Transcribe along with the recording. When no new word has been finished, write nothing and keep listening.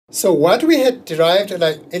So what we had derived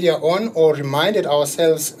earlier on, or reminded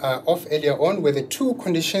ourselves of earlier on, were the two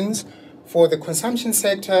conditions for the consumption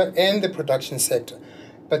sector and the production sector.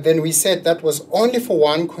 But then we said that was only for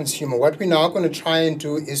one consumer. What we're now going to try and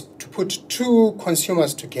do is to put two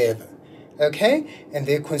consumers together, okay? And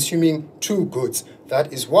they're consuming two goods.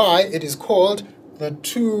 That is why it is called the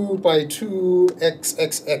 2 by 2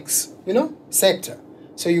 XXX, sector.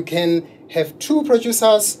 So you can have two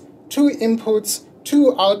producers, two inputs,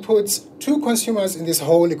 two outputs, two consumers in this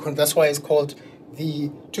whole economy. That's why it's called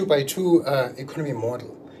the 2 by 2 economy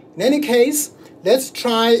model. In any case, let's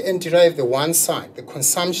try and derive the one side, the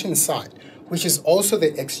consumption side, which is also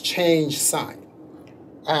the exchange side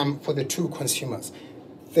for the two consumers.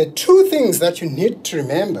 The two things that you need to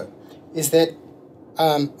remember is that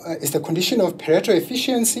is the condition of Pareto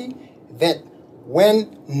efficiency, that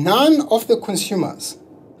when none of the consumers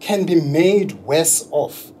can be made worse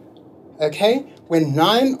off, okay? When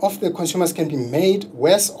none of the consumers can be made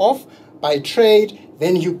worse off by trade,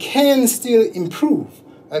 then you can still improve,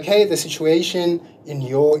 okay, the situation in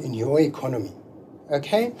your economy,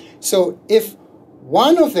 okay? So if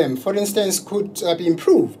one of them, for instance, could be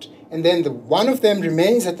improved, and then one of them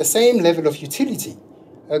remains at the same level of utility,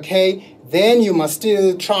 okay, then you must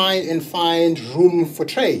still try and find room for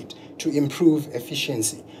trade to improve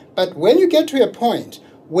efficiency. But when you get to a point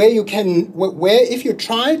where if you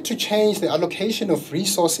try to change the allocation of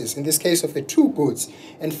resources, in this case of the two goods,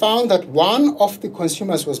 and found that one of the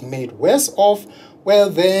consumers was made worse off, well,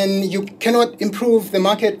 then you cannot improve the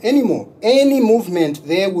market anymore. Any movement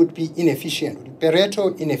there would be inefficient, would be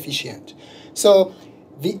Pareto inefficient. So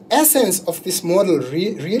the essence of this model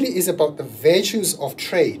really is about the virtues of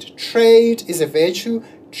trade. Trade is a virtue.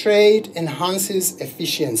 Trade enhances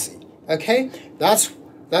efficiency. Okay? That's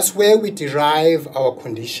where we derive our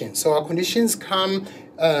conditions. So our conditions come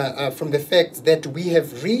from the fact that we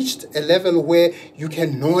have reached a level where you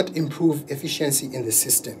cannot improve efficiency in the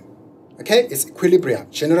system. Okay? It's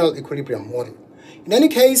equilibrium, general equilibrium model. In any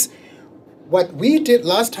case, what we did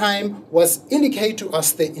last time was indicate to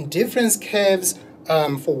us the indifference curves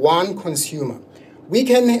for one consumer. We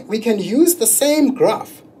can use the same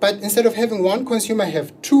graph, but instead of having one consumer,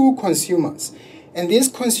 have two consumers. And these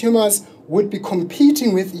consumers would be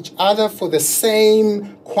competing with each other for the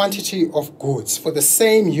same quantity of goods, for the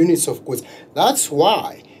same units of goods. That's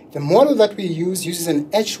why the model that we use uses an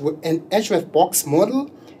Edgeworth box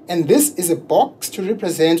model, and this is a box to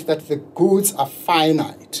represent that the goods are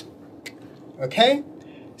finite. Okay?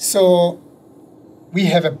 So we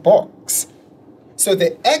have a box. So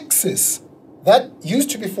the axis that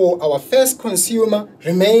used to be for our first consumer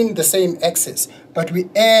remain the same axis, but we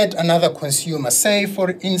add another consumer. Say,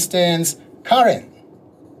 for instance, Karen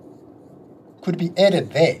could be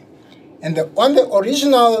added there. And on the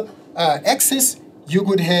original axis, you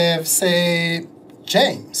could have, say,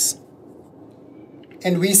 James.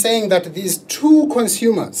 And we're saying that these two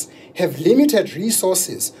consumers have limited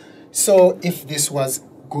resources. So if this was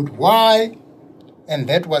good Y and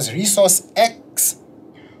that was resource X,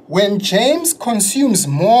 when James consumes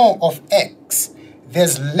more of X,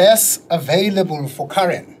 there's less available for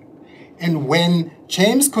Karen. And when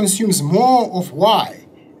James consumes more of Y,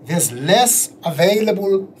 there's less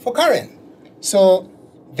available for Karen. So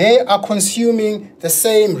they are consuming the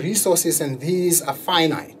same resources, and these are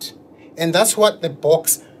finite. And that's what the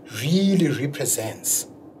box really represents.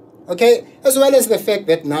 Okay, as well as the fact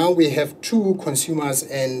that now we have two consumers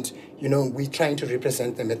and, we're trying to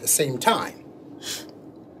represent them at the same time.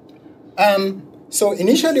 So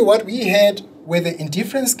initially what we had were the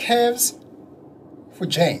indifference curves for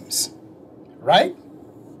James, right?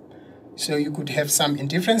 So you could have some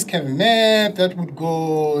indifference curve map that would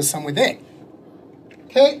go somewhere there.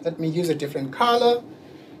 Okay, let me use a different color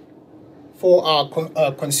for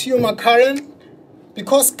our consumer Karen.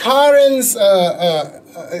 Because Karen's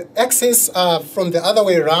axis from the other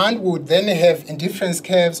way around would then have indifference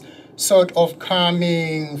curves sort of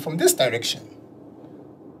coming from this direction.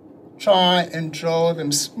 Try and draw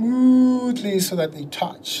them smoothly so that they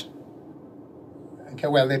touch. Okay,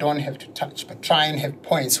 well, they don't have to touch, but try and have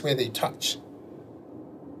points where they touch.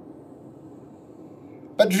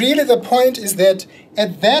 But really the point is that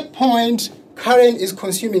at that point, Karen is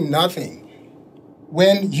consuming nothing.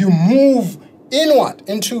 When you move inward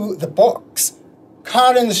into the box,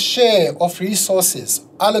 Karen's share of resources,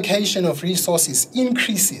 allocation of resources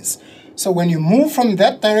increases. So when you move from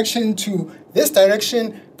that direction to this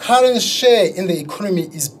direction, Karen's share in the economy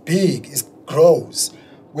is big, it grows.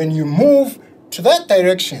 When you move to that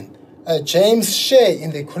direction, James' share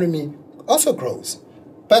in the economy also grows.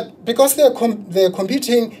 But because they're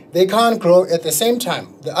competing, they can't grow at the same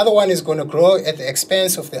time. The other one is going to grow at the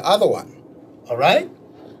expense of the other one. All right?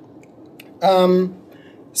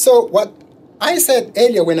 So what I said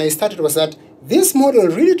earlier when I started was that this model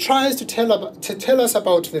really tries to tell us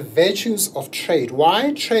about the virtues of trade,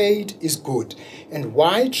 why trade is good, and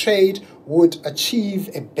why trade would achieve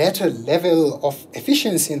a better level of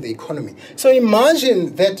efficiency in the economy. So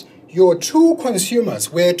imagine that your two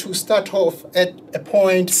consumers were to start off at a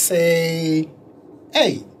point, say,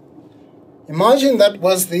 A. Imagine that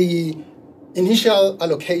was the initial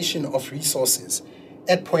allocation of resources.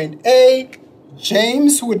 At point A,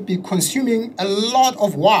 James would be consuming a lot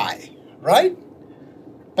of Y, right?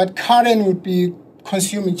 But Karen would be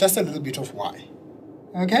consuming just a little bit of Y,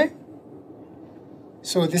 okay?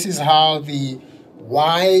 So this is how the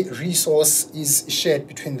Y resource is shared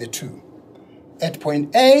between the two. At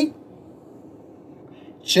point A,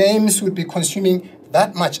 James would be consuming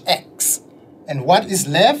that much X, and what is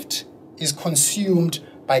left is consumed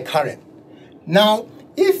by Karen. Now,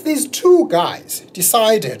 if these two guys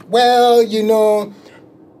decided, well, you know,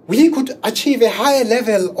 we could achieve a higher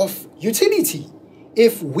level of utility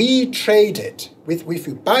if we traded, if we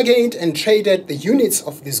bargained and traded the units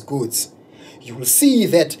of these goods, you will see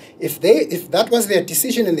that if that was their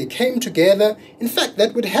decision and they came together, in fact,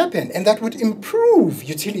 that would happen and that would improve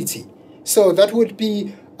utility. So that would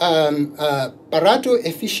be pareto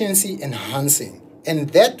efficiency enhancing. And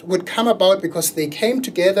that would come about because they came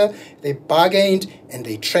together, they bargained, and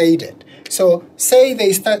they traded. So say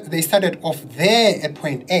they started off there at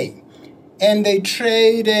point A, and they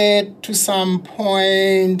traded to some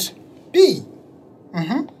point B.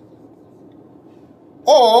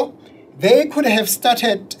 Or they could have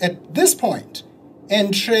started at this point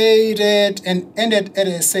and traded and ended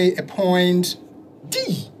at, say, a point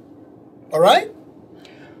D. All right?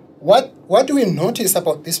 What do we notice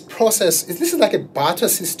about this process is this is like a barter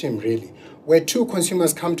system, really, where two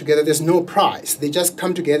consumers come together. There's no price. They just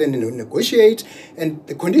come together and negotiate. And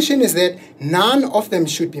the condition is that none of them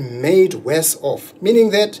should be made worse off,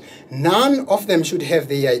 meaning that none of them should have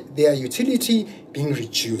their utility being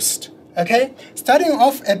reduced. Okay? Starting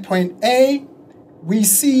off at point A, we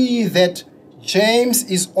see that James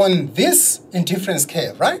is on this indifference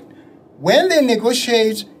curve, right? When they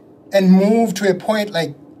negotiate and move to a point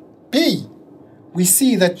like B, we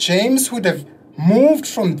see that James would have moved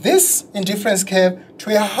from this indifference curve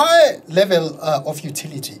to a higher level of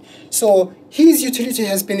utility. So his utility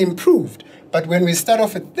has been improved. But when we start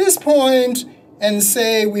off at this point and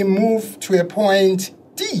say we move to a point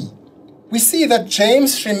D, we see that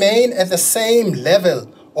James remained at the same level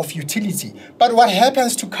of utility. But what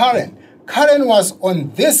happens to Karen? Karen was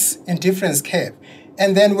on this indifference curve.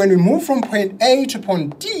 And then when we move from point A to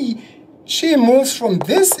point D, she moves from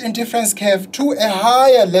this indifference curve to a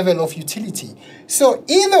higher level of utility. So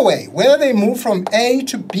either way, whether they move from A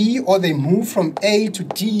to B or they move from A to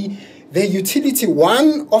D, the utility,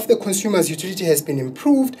 one of the consumer's utility has been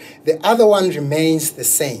improved, the other one remains the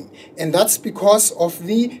same. And that's because of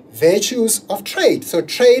the virtues of trade. So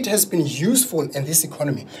trade has been useful in this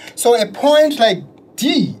economy. So a point like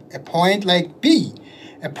D, a point like B,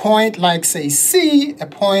 a point like, say, C, a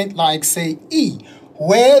point like, say, E,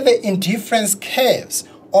 where the indifference curves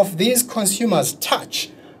of these consumers touch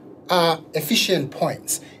are efficient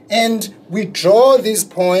points. And we draw these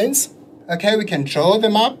points, okay, we can draw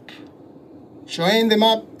them up, join them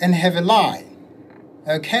up, and have a line,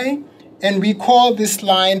 okay? And we call this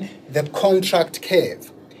line the contract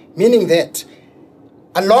curve, meaning that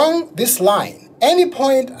along this line, any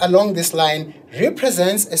point along this line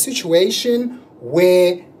represents a situation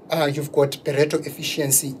where you've got Pareto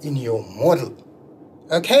efficiency in your model.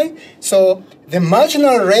 Okay, so the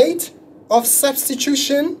marginal rate of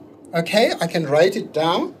substitution, okay, I can write it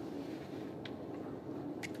down.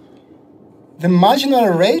 The marginal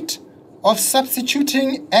rate of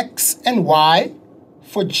substituting X and Y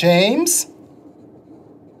for James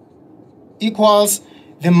equals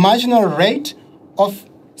the marginal rate of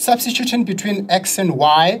substituting between X and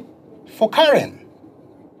Y for Karen.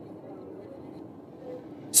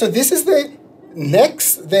 So this is the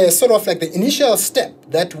sort of like the initial step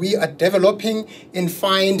that we are developing in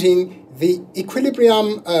finding the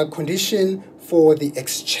equilibrium condition for the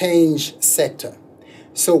exchange sector.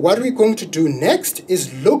 So what we're going to do next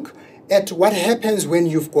is look at what happens when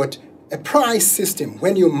you've got a price system,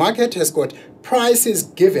 when your market has got prices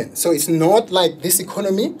given. So it's not like this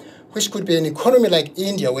economy, which could be an economy like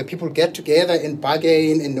India, where people get together and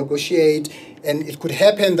bargain and negotiate, and it could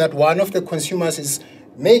happen that one of the consumers is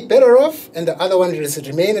made better off and the other one is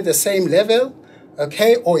remain at the same level.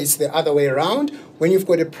 okay, or it's the other way around. When you've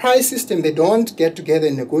got a price system, they don't get together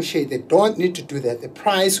and negotiate. They don't need to do that. The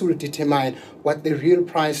price will determine what the real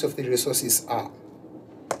price of the resources are.